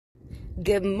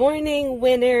Good morning,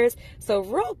 winners. So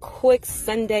real quick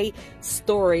Sunday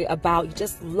story about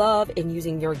just love and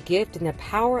using your gift and the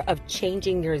power of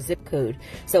changing your zip code.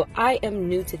 So I am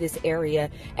new to this area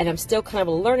and I'm still kind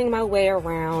of learning my way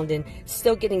around and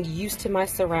still getting used to my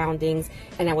surroundings.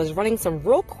 And I was running some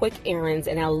real quick errands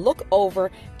and I look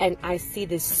over and I see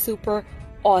this super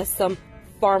awesome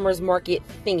farmer's market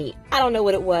thingy. I don't know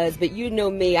what it was, but you know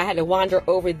me, I had to wander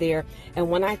over there. And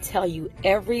when I tell you,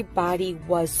 everybody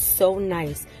was so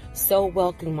nice, so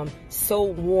welcoming, so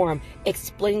warm,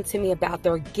 explaining to me about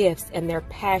their gifts and their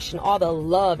passion, all the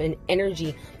love and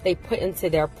energy they put into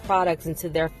their products, into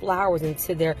their flowers,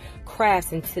 into their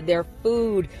crafts, into their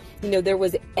food. You know, there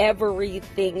was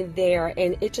everything there,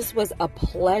 and it just was a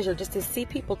pleasure just to see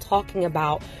people talking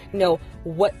about, you know,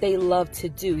 what they love to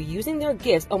do, using their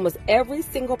gifts. Almost every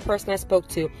single person I spoke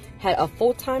to had a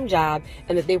full-time job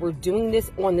and that they were doing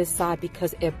this on the side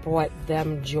because it brought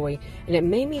them joy. And it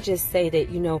made me just say that,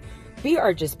 you know, we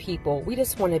are just people. We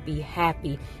just want to be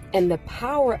happy. And the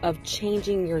power of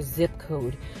changing your zip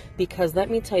code. Because let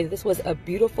me tell you, this was a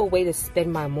beautiful way to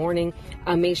spend my morning.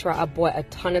 I made sure I bought a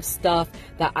ton of stuff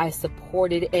that I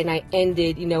supported. And I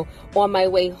ended, you know, on my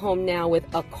way home now with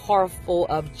a car full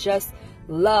of just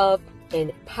love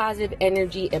and positive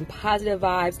energy and positive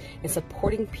vibes and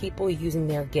supporting people using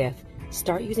their gift.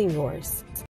 Start using yours.